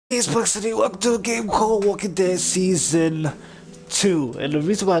Hey, City, welcome to a game called Walking Dead Season 2. And the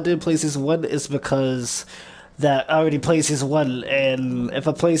reason why I didn't play Season 1 is because that I already played Season 1, and if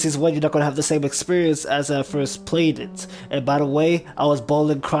I play Season 1, you're not going to have the same experience as I first played it. And by the way, I was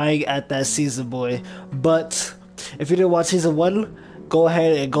bawling crying at that season, boy. But if you didn't watch Season 1, go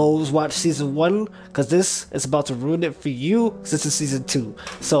ahead and go watch Season 1, because this is about to ruin it for you since it's Season 2.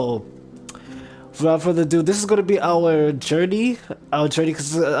 So, without further ado, this is going to be our journey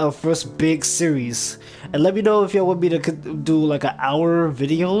because it's our first big series. And let me know if y'all want me to do like an hour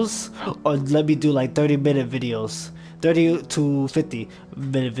videos, or let me do like 30-minute videos, 30 to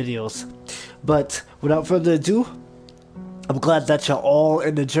 50-minute videos. But without further ado, I'm glad that you're all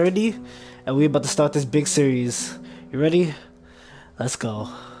in the journey, and we're about to start this big series. You ready? Let's go.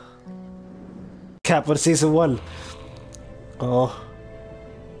 Cap with Season 1. Oh.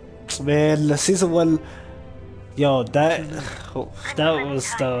 Man, Season 1, yo, that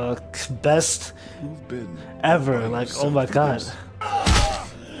was the best ever. Like, oh my god. I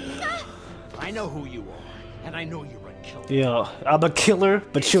know who you are, and I know you're a killer. Yo, I'm a killer,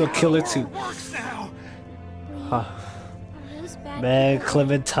 but you're a killer too. Huh. Man,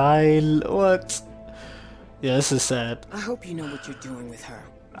 Clementine, what? Yeah, this is sad. I hope you know what you're doing with her.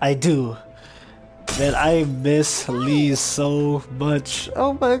 I do. Man, I miss Lee so much.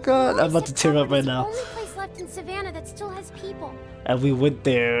 Oh my god, I'm about to tear up right now. It's the only place left in Savannah that still has people. And we went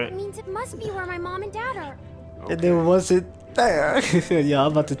there. It means it must be where my mom and dad are. And there wasn't there. Yeah,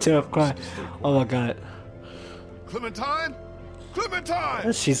 I'm about to tear up crying. Oh my god. Clementine?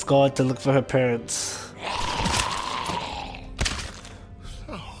 Clementine! She's going to look for her parents.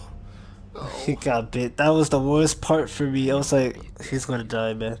 He got bit. That was the worst part for me. I was like, he's gonna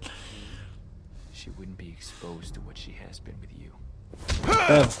die, man. She wouldn't be exposed to what she has been with you.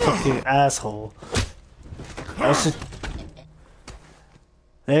 That fucking asshole.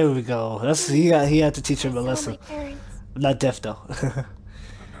 There we go. That's he had to teach him a lesson. Not deaf though.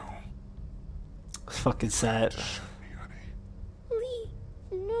 Fucking sad. Lee,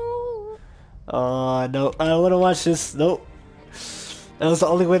 no. Oh no, I don't wanna watch this. Nope. That was the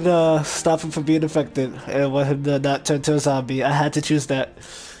only way to stop him from being infected and want him to not turn to a zombie. I had to choose that.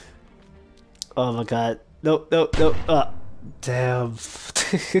 Oh my god. Nope, nope, nope. Damn.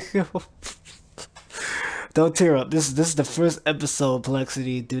 Don't tear up. This is the first episode,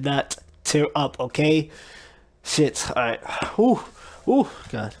 Plexity. Do not tear up, okay? Shit. Alright. Ooh. Ooh.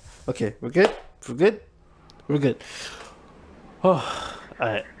 God. Okay, we're good? We're good? We're good. Oh.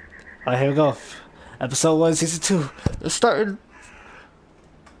 Alright. Alright, here we go. Episode 1, Season 2. Let's start.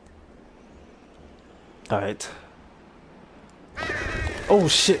 Alright. Oh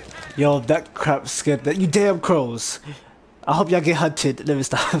shit. Yo, that crap scared that. You damn crows. I hope y'all get hunted. Let me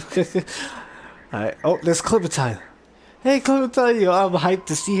stop. Alright. Oh, there's Clementine. Hey, Clementine. Yo, I'm hyped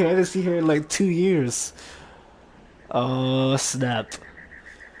to see her. I didn't see her in like 2 years. Oh, snap.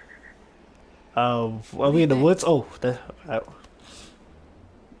 Are we in the woods? Oh,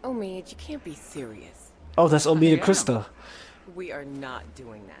 Omid, you can't be serious. oh, that's Omid and Krista. We are not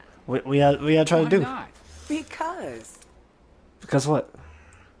doing that. We are trying to do. Not? Because. Because what?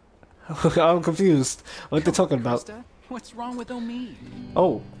 I'm confused. What they talking about? Krista? What's wrong with Omid?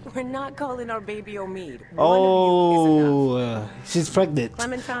 Oh. We're not calling our baby Omid. Oh, she's pregnant.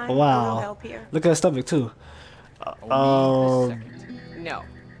 Clementine, wow. will help here? Look at her stomach too. Omid No.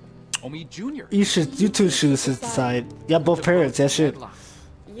 Omid Jr. You two should decide. Yeah, both parents. That shit.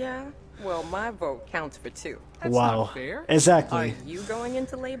 Yeah. Well, my vote counts for 2. That's Wow. not fair. Are Exactly. you going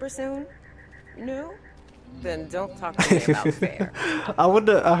into labor soon? No. Then don't talk to me about fair. I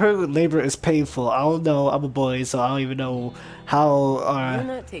wonder. I heard labor is painful. I don't know. I'm a boy, so I don't even know how. You're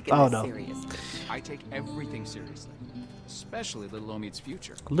not taking I don't this know. seriously. I take everything seriously, especially little Omid's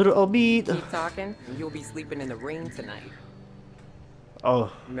future. Little Omid. Keep talking, and you'll be sleeping in the rain tonight.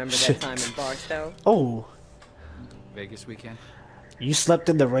 Oh. Remember shit. that time in Barstow? Oh. Vegas weekend. You slept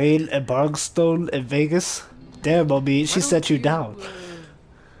in the rain at Bargstone in Vegas? Damn, Omid. She Why set don't you down.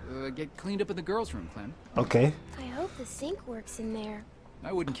 Get cleaned up in the girls' room, Clem. Okay. I hope the sink works in there.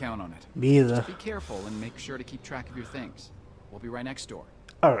 I wouldn't count on it. Me either. Just be careful and make sure to keep track of your things. We'll be right next door.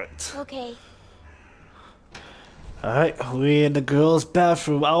 Alright. Okay. Alright, we're in the girls'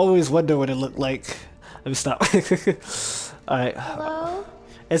 bathroom. I always wonder what it looked like. Let me stop. Alright. Hello?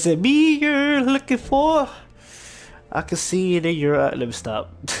 Is it me you're looking for? I can see it in your eye. Let me stop.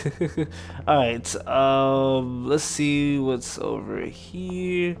 Alright, let's see what's over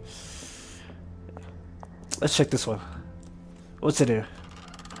here. Let's check this one. What's in there?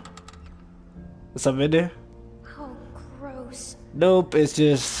 Is something in there? Oh, gross. Nope, it's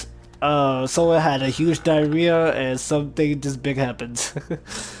just someone had a huge diarrhea and something just big happened.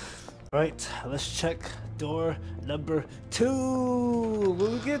 Right, let's check door number 2. What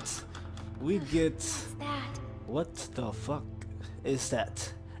we get? We get... That. What the fuck is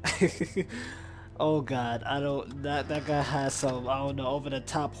that? Oh god, I don't... That guy has some, I don't know,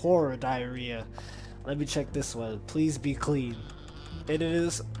 over-the-top horror diarrhea. Let me check this one. Please be clean. It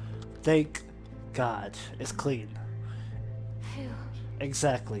is. Thank God. It's clean. Phew.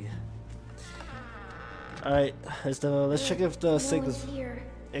 Exactly. Alright, let's check if the sink one's is... here.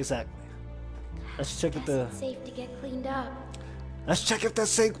 Exactly. Let's check if Guess the... it's safe to get cleaned up. Let's check if that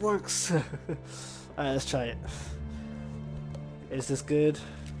sink works. Alright, let's try it. Is this good?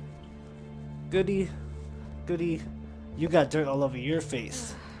 Goody. Goody. You got dirt all over your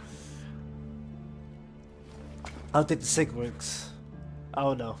face. I don't think the sink works. I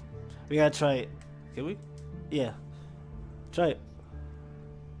don't know. We gotta try it. Can we? Yeah. Try it.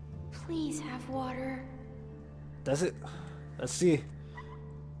 Please have water. Does it? Let's see.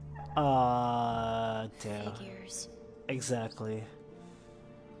 Damn. Figures. Exactly.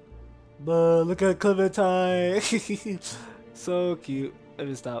 But look at Clementine. So cute. Let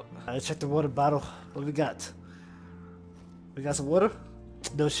me stop. Let's check the water bottle. What we got? We got some water?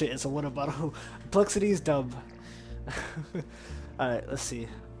 No shit, it's a water bottle. Complexity is dumb. Alright, let's see.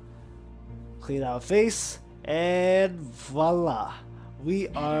 Clean our face. And voila. We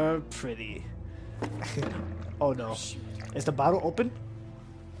are pretty. Oh no. Is the bottle open?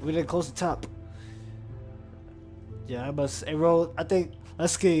 We didn't close the top. Yeah, I must enroll. I think.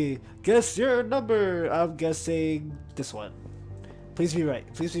 Let's see. Guess your number. I'm guessing this one. Please be right.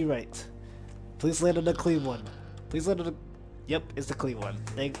 Please be right. Please land on the clean one. Please land on the. Yep, it's the clean one.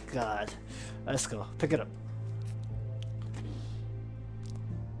 Thank God. Let's go. Pick it up.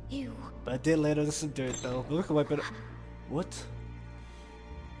 Ew. But I did land on some dirt though. But we can wipe it up. What?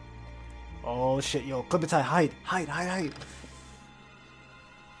 Oh shit, yo. Clementine, hide. Hide, hide, hide.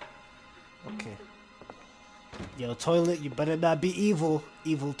 Okay. Yo, toilet, you better not be evil.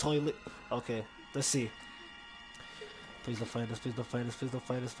 Evil toilet. Okay, let's see. Please don't find us, please don't find us, please don't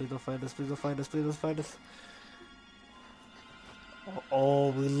find us, please don't find us, please don't find us, please don't find us. Oh,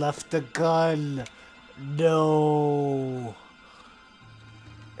 we left the gun. No.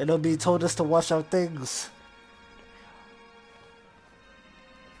 It'll be told us to wash our things.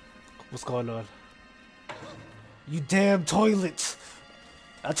 What's going on? You damn toilet!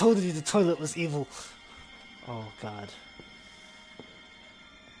 I told you the toilet was evil. Oh God.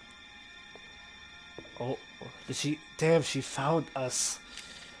 Oh, did she? Damn, she found us.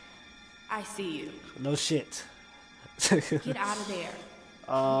 I see you. No shit. Get out of there.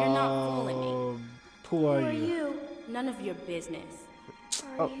 You're not fooling me. Who are Who are you? you? None of your business.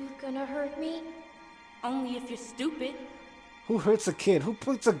 Are you gonna hurt me? Only if you're stupid. Who hurts a kid? Who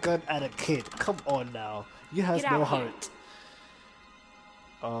points a gun at a kid? Come on now. You has Get no out here. heart.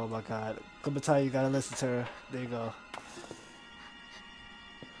 Oh my God. Clementine, you gotta listen to her. There you go.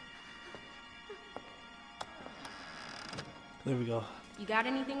 There we go. You got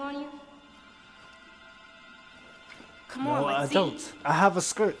anything on you? Come No, on, I let's see. don't. I have a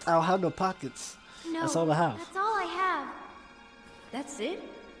skirt. I don't have no pockets. No. That's all I have. That's all I have. That's it?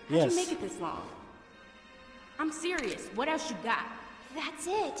 How'd Yes. you make it this long? I'm serious. What else you got? That's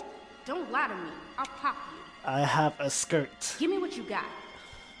it. Don't lie to me. I'll pop you. I have a skirt. Give me what you got.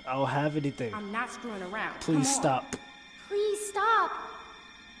 I don't have anything. I'm not screwing around. Please Come on. stop. Please stop.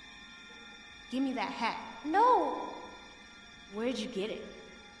 Give me that hat. No. Where'd you get it?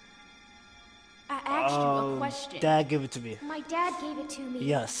 I asked you a question. Dad, give it to me. My dad gave it to me.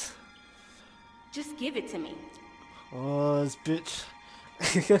 Yes. Just give it to me. Oh, this bitch.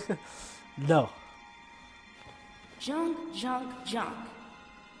 No. Junk, junk, junk.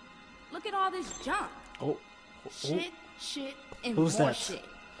 Look at all this junk. Oh. Shit, shit, and Who's more that? shit.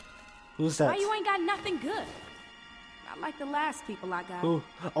 Who's that? Why you ain't got nothing good? Not like the last people I got. Who?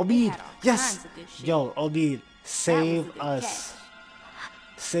 They Omid. had all Yes. kinds of good shit. Yo, Omid. That Save was a good us.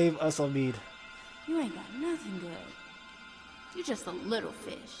 catch. Save us, Omid. You ain't got nothing good. You just a little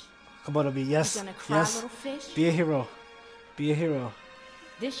fish. Come on, Omid. Yes. You gonna cry, Yes. little fish? Be a hero. Be a hero.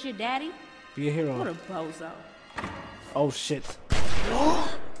 This your daddy? Be a What hero. a bozo. Oh shit. No.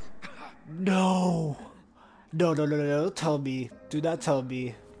 No, no, no, no, no. Don't tell me. Do not tell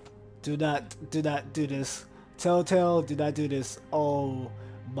me. Do not do this. Telltale, do not do this. Oh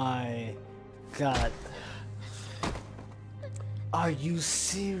my God. Are you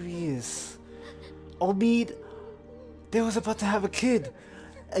serious? Omid, they was about to have a kid.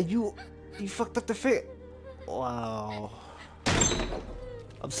 And you fucked up the fit. Wow.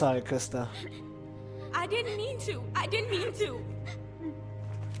 I'm sorry, Krista. I didn't mean to. I didn't mean to.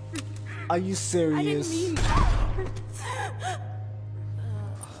 Are you serious? I didn't mean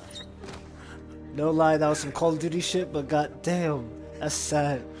No lie, that was some Call of Duty shit, but goddamn, that's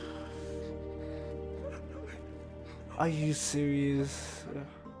sad. Are you serious?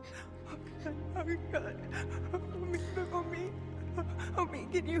 Oh God. Homie.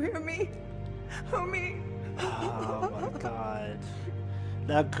 Homie, can you hear me? Homie. Oh my god.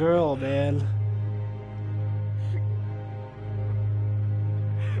 That girl, man.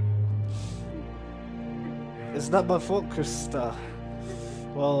 It's not my fault, Krista.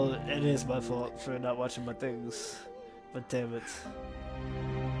 Well, it is my fault for not watching my things. But damn it.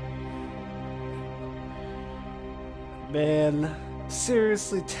 Man,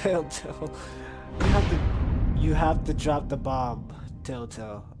 seriously, Telltale. You have to drop the bomb,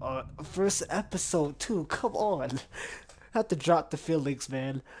 Telltale. First episode too, come on. Have to drop the feelings,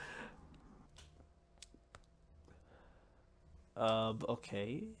 man.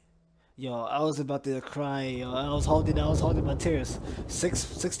 Okay. Yo, I was about to cry, yo. I was holding my tears.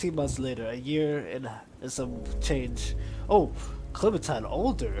 16 months later, a year and some change. Oh, Clementine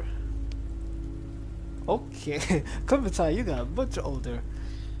older. Okay, Clementine, you got much older.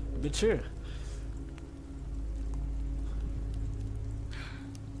 Mature.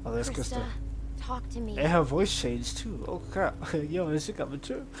 Oh, that's Krista. Krista, talk to me. And her voice changed too. Oh crap. Yo, she got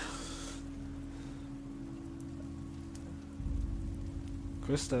mature.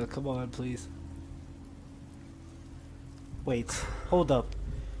 Krista, come on, please. Wait, hold up.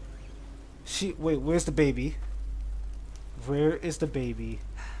 Wait, where's the baby? Where is the baby?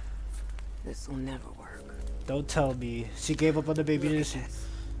 This will never work. Don't tell me. She gave up on the baby, Look didn't at she? this.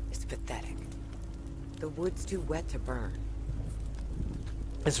 It's pathetic. The wood's too wet to burn.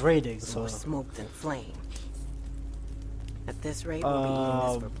 It's raining, It's so... more smoke than flame. At this rate, we'll be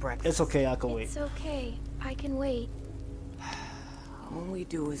eating this for breakfast. It's okay, I can wait. It's okay. I can wait. All we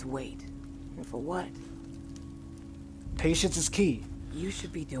do is wait. And for what? Patience is key. You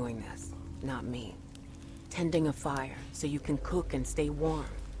should be doing this, not me. Tending a fire so you can cook and stay warm.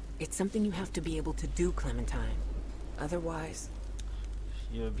 It's something you have to be able to do, Clementine. Otherwise...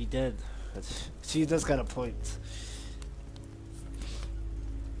 You'll be dead. She does got a point.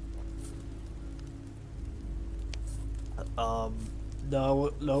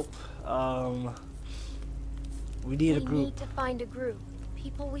 No, nope. We need a We group. need to find a group.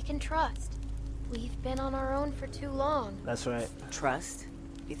 People we can trust. We've been on our own for too long. That's right. Trust?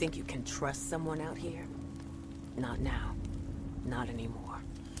 You think you can trust someone out here? Not now. Not anymore.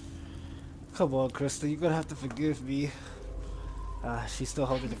 Come on, Krista, you're gonna have to forgive me. She's still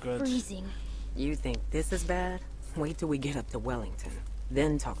holding a grudge. Freezing. You think this is bad? Wait till we get up to Wellington.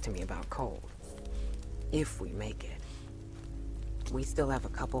 Then talk to me about cold. If we make it. We still have a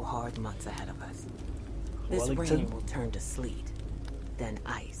couple hard months ahead of us. This Wellington? rain will turn to sleet. Then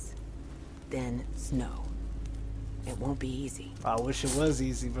ice. Then snow. It won't be easy. I wish it was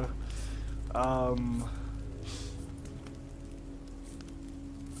easy, bro.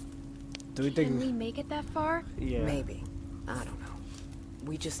 Do we think? Can we make it that far? Yeah. Maybe. I don't know.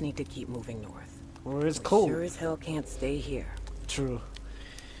 We just need to keep moving north. Where it's We cold. Sure as hell can't stay here. True.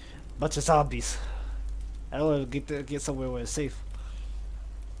 Bunch of zombies. I don't want to get somewhere where it's safe.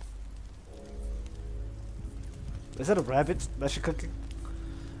 Is that a rabbit that you're cooking?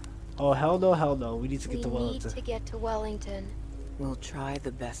 Oh hell no, hell no. We need to get to We need Wellington. to get to Wellington. We'll try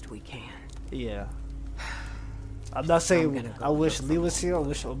the best we can. Yeah. I'm not saying gonna go I wish look Lee for was here, I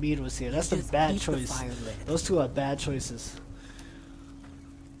wish Omid was here. That's a just bad keep the choice. fire lit. Those two are bad choices.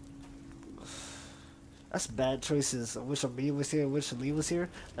 That's bad choices. I wish Omid was here, I wish Lee was here.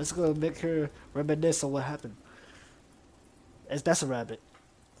 That's gonna make her reminisce on what happened. That's a rabbit.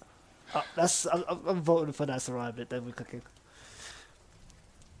 I'm voting for that's a rabbit that we're cooking.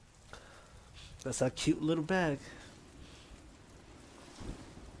 That's a cute little bag.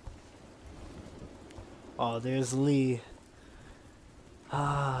 Oh, there's Lee.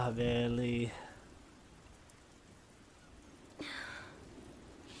 Ah, man, Lee.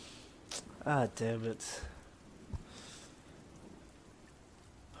 Ah, damn it.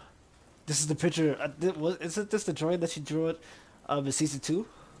 This is the picture. Isn't this the drawing that she drew it in season 2?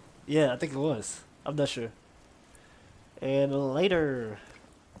 Yeah, I think it was. I'm not sure. And later.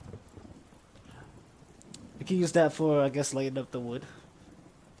 We can use that for, I guess, lighting up the wood.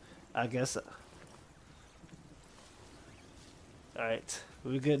 I guess. Alright,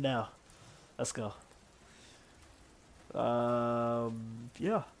 we're good now. Let's go.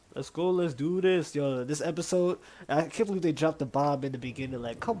 Yeah. Let's go, let's do this. Yo, this episode, I can't believe they dropped the bomb in the beginning.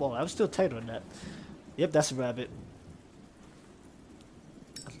 Like, come on, I'm still tight on that. Yep, that's a rabbit.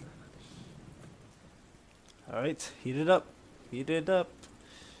 Alright, heat it up. Heat it up.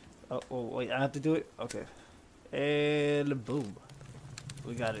 Oh, wait, I have to do it? Okay. And boom.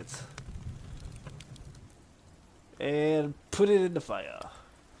 We got it. And put it in the fire.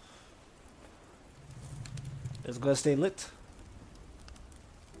 It's gonna stay lit.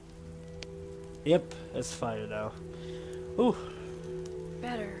 Yep, it's fire now. Ooh.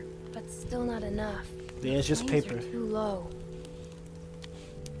 Better, but still not enough. Yeah, it's just Flames paper. are too low.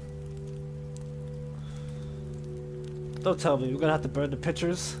 Don't tell me we're gonna have to burn the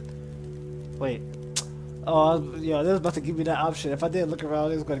pictures. Wait. Oh, yeah, they was about to give me that option. If I didn't look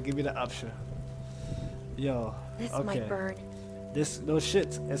around, it was gonna give me that option. Yo. This Okay. might burn. This no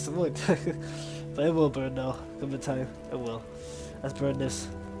shit. It's wood, but it will burn though. Give it time. It will. Let's burn this.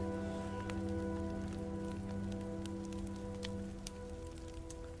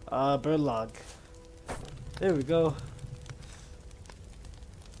 Burn log. There we go.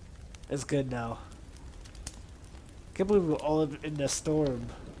 It's good now. Can't believe we're all in the storm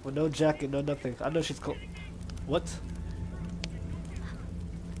with no jacket, no nothing. I know she's cold. What?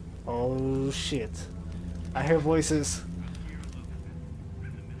 Oh shit! I hear voices.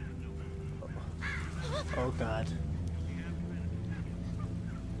 Oh god.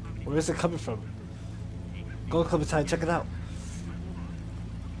 Where is it coming from? Go Clementine, check it out.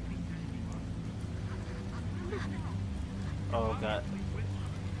 Oh god.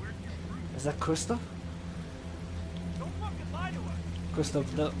 Is that Krista? Krista,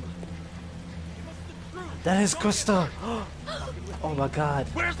 no. That is Krista! Oh my god.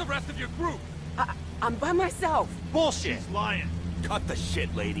 Where's the rest of your group? I'm by myself. Bullshit. He's lying. Cut the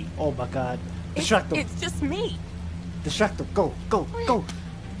shit, lady. Oh my god. Distract them. It's just me. Distract them. Go, go, go.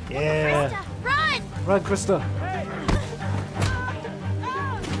 Yeah. Krista, run! Run, Krista.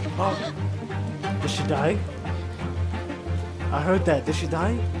 Oh. Did she die? I heard that. Did she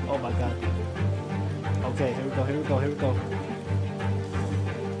die? Oh my god. Okay, here we go, here we go, here we go.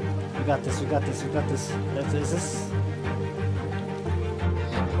 We got this, we got this, we got this. Is this?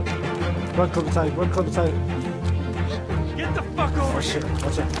 Run, Clementine, run, Clementine. Get the fuck over Oh shit,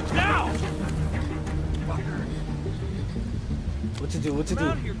 watch out. now! What to do, what to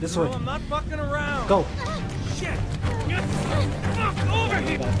do? Here, This girl. way. I'm not fucking around. Go. Shit! Get the fuck over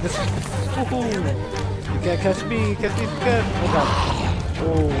here! This Ooh. You can't catch me, catch me if you can. Oh god.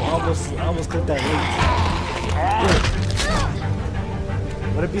 Oh, almost clicked that late.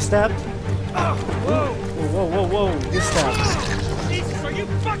 Would it be stabbed? Whoa! Whoa, whoa, whoa, whoa. Get stabbed. Jesus, are you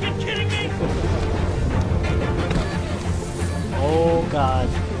fucking kidding me? Oh god.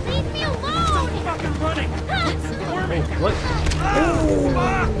 Leave me alone! Fucking running! Squirming! What?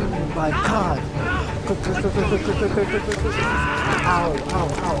 Oh my god. Quick, quick, quick, quick, quick, quick, quick, quick, quick, quick. Ow, ow,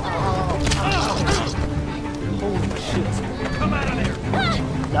 ow, ow, ow. Holy shit. Come out of there!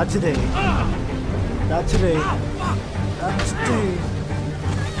 Not today. Not today. Not today.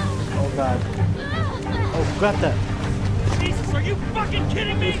 Oh god. Oh, grab that. Jesus, are you fucking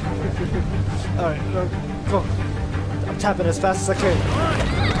kidding me? Alright, go. I'm tapping as fast as I can.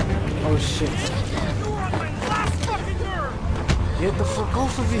 Oh shit. You were on my last fucking nerve! Get the fuck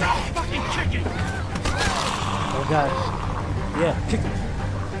off of me. Fucking chicken! Oh god. Yeah, kick it.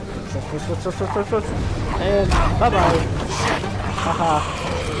 First. And bye-bye. Haha.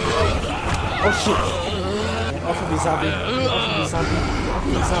 Oh shit. Off of me, zombie. Off of me, zombie. Off of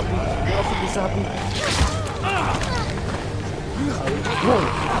me, zombie. Off of me, zombie. Whoa.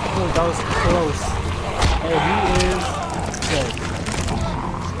 Whoa, that was close. And he is dead.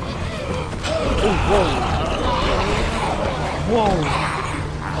 Oh, whoa. Whoa.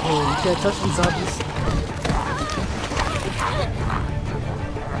 Oh, you can't touch me, zombies.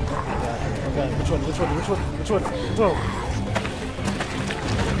 Oh god, which one? Whoa.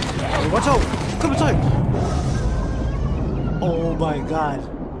 Hey, watch out! Come inside! Oh my god.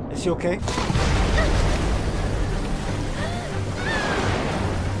 Is she okay?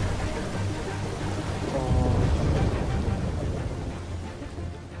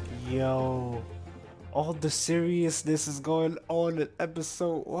 Yo, all the seriousness is going on in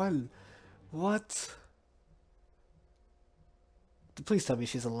episode 1. What? Please tell me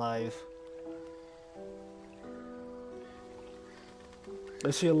she's alive.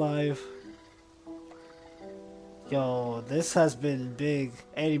 Is she alive? Yo, this has been big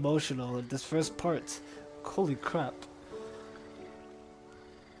and emotional in this first part. Holy crap.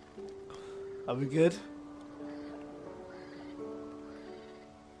 Are we good?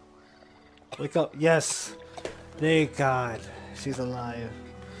 Wake up. Yes. Thank God. She's alive.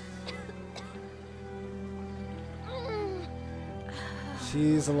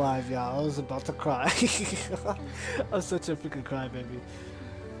 She's alive, y'all. I was about to cry. I'm such a freaking crybaby.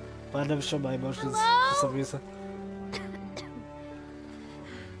 But I never show my emotions for some reason.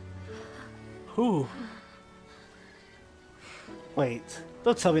 Whew. Wait.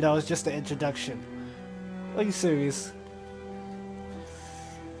 Don't tell me that was just the introduction. Are you serious?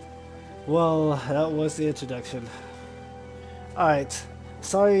 Well, that was the introduction. Alright,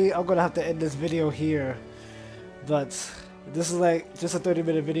 sorry I'm gonna have to end this video here, but this is like just a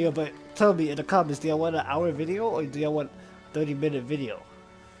 30-minute video, but tell me in the comments, do y'all want an hour video or do y'all want 30-minute video?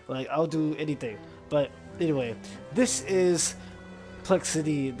 Like, I'll do anything. But anyway, this is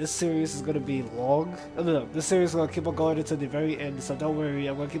Complexity. This series is gonna be long. No, this series is gonna keep on going until the very end, so don't worry,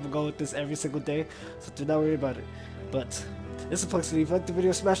 I'm gonna keep on going with this every single day, so do not worry about it. But this is Complexity. If you like the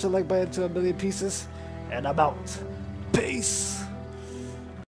video, smash the like button to 1,000,000 pieces, and I'm out. Peace!